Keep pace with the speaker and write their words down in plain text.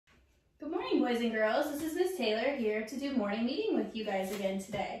Good morning, boys and girls. This is Miss Taylor here to do morning meeting with you guys again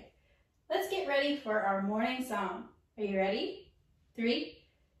today. Let's get ready for our morning song. Are you ready? 3,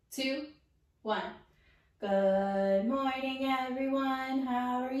 2, 1. Good morning, everyone.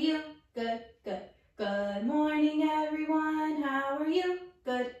 How are you? Good, good. Good morning, everyone. How are you?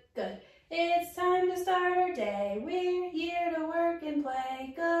 Good, good. It's time to start our day. We're here to work and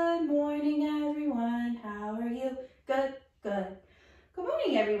play. Good morning, everyone. How are you? Good, good. Good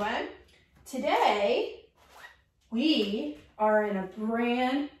morning, everyone. Today, we are in a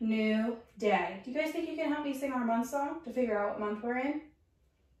brand new day. Do you guys think you can help me sing our month song to figure out what month we're in?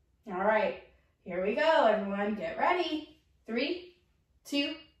 All right, here we go, everyone. Get ready. 3,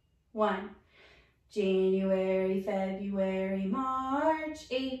 2, 1. January, February, March,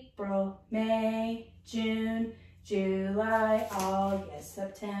 April, May, June, July, August,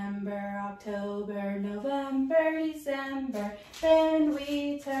 September, October, November, December, then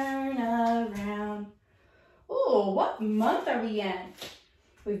we turn around. Oh, what month are we in?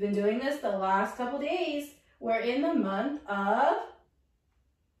 We've been doing this the last couple days. We're in the month of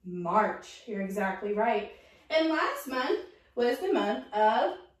March. You're exactly right. And last month was the month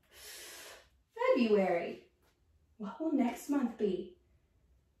of February. What will next month be?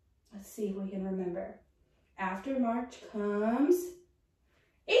 Let's see if we can remember. After March comes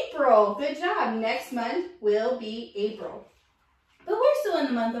April. Good job. Next month will be April. But we're still in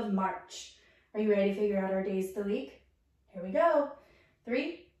the month of March. Are you ready to figure out our days of the week? Here we go.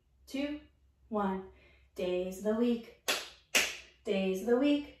 3, 2, 1. Days of the week. Days of the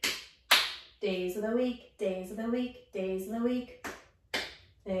week. Days of the week. Days of the week. Days of the week.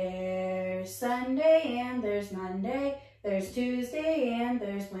 There's Sunday and there's Monday. There's Tuesday and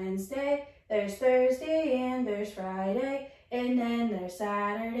there's Wednesday. There's Thursday and there's Friday. And then there's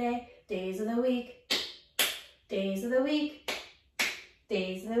Saturday. Days of the week. Days of the week.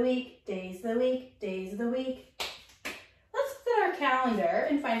 Days of the week. Days of the week. Days of the week. Let's look at our calendar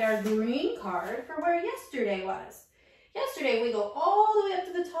and find our green card for where yesterday was. Yesterday, we go all the way up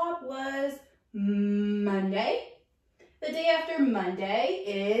to the top, was Monday. The day after Monday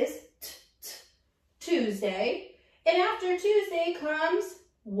is Tuesday. And after Tuesday comes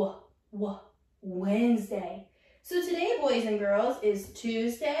Wednesday. So today, boys and girls, is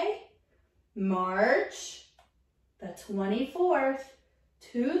Tuesday, March the 24th,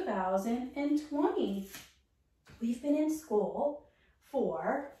 2020. We've been in school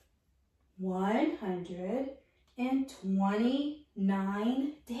for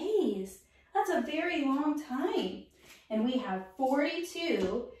 129 days. That's a very long time. And we have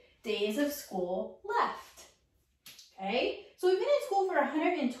 42 days of school left. Okay? So we've been in school for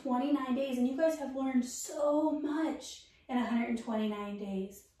 129 days, and you guys have learned so much in 129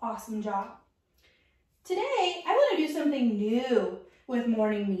 days. Awesome job. Today, I want to do something new with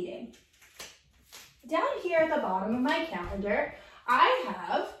morning meeting. Down here at the bottom of my calendar, I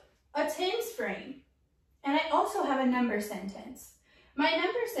have a tens frame, and I also have a number sentence. My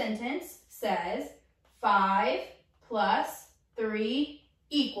number sentence says 5 plus 3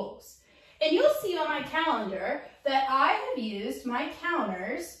 equals. And you'll see on my calendar that I have used my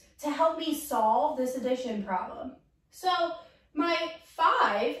counters to help me solve this addition problem. So my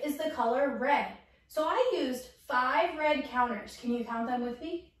 5 is the color red. So I used 5 red counters. Can you count them with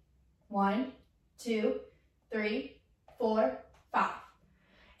me? 1, 2, 3, 4, 5.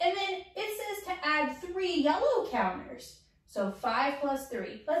 And then it says to add 3 yellow counters. So 5 plus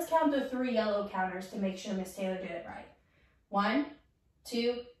 3. Let's count the 3 yellow counters to make sure Miss Taylor did it right. 1,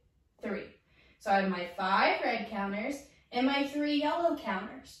 2, 3. So I have my 5 red counters and my 3 yellow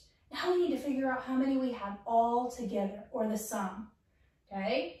counters. Now we need to figure out how many we have all together, or the sum.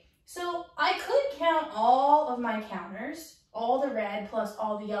 Okay? So I could count all of my counters, all the red plus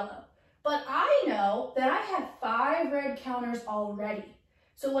all the yellow. But I know that I have 5 red counters already.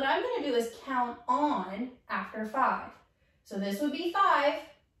 So what I'm going to do is count on after 5. So this would be 5,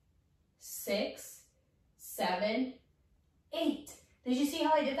 6, 7, 8. Did you see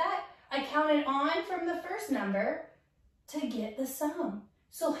how I did that? I counted on from the first number to get the sum.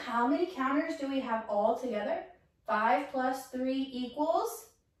 So how many counters do we have all together? 5 plus 3 equals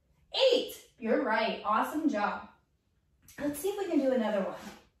 8. You're right. Awesome job. Let's see if we can do another one.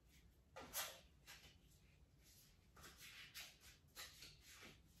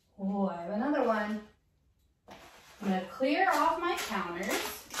 Oh, I have another one. I'm going to clear off my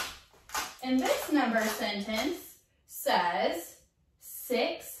counters. And this number sentence says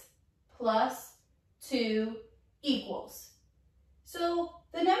 6 plus 2 equals. So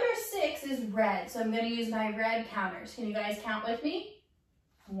the number 6 is red, so I'm going to use my red counters. Can you guys count with me?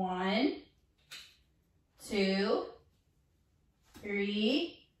 1, 2,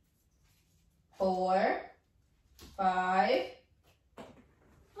 3,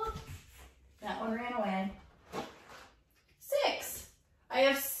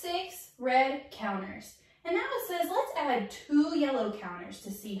 counters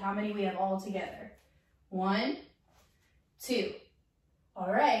to see how many we have all together. 1, 2.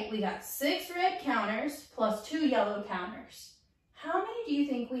 All right, we got 6 red counters plus 2 yellow counters. How many do you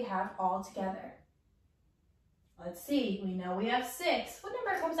think we have all together? Let's see, we know we have 6. What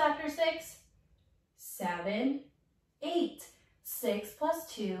number comes after 6? 7, 8. 6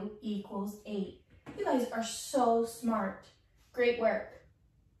 plus 2 equals 8. You guys are so smart. Great work.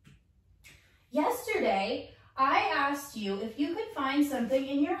 Yesterday, I asked you if you could find something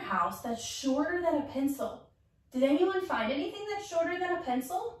in your house that's shorter than a pencil. Did anyone find anything that's shorter than a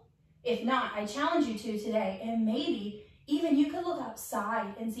pencil? If not, I challenge you to today, and maybe even you could look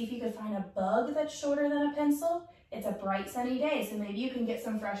outside and see if you could find a bug that's shorter than a pencil. It's a bright sunny day, so maybe you can get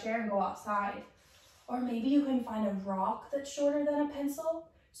some fresh air and go outside. Or maybe you can find a rock that's shorter than a pencil.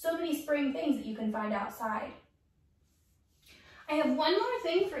 So many spring things that you can find outside. I have one more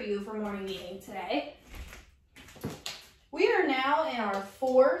thing for you for morning meeting today. We are now in our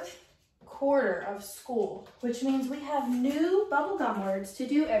 4th quarter of school, which means we have new bubblegum words to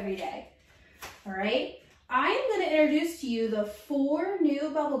do every day. All right, I'm going to introduce to you the 4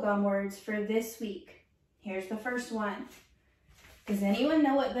 new bubblegum words for this week. Here's the first one. Does anyone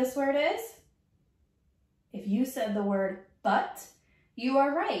know what this word is? If you said the word but, you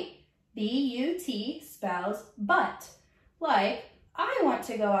are right. B-U-T spells but. Like, I want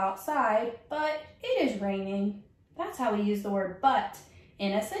to go outside, but it is raining. That's how we use the word but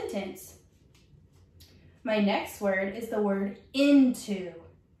in a sentence. My next word is the word into.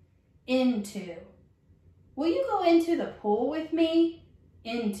 Into. Will you go into the pool with me?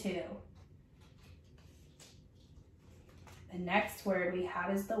 Into. The next word we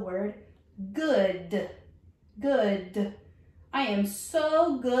have is the word good. Good. I am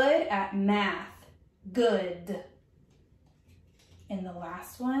so good at math. Good. And the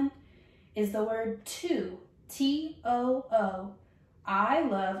last one is the word too. T-O-O. I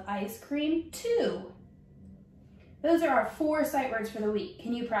love ice cream too. Those are our 4 sight words for the week.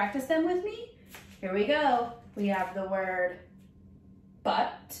 Can you practice them with me? Here we go. We have the word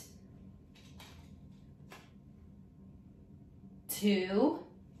but, to,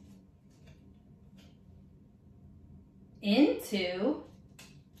 into,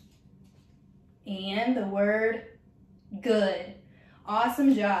 and the word good.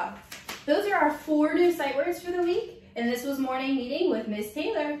 Awesome job. Those are our 4 new sight words for the week, and this was Morning Meeting with Miss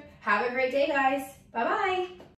Taylor. Have a great day, guys. Bye-bye.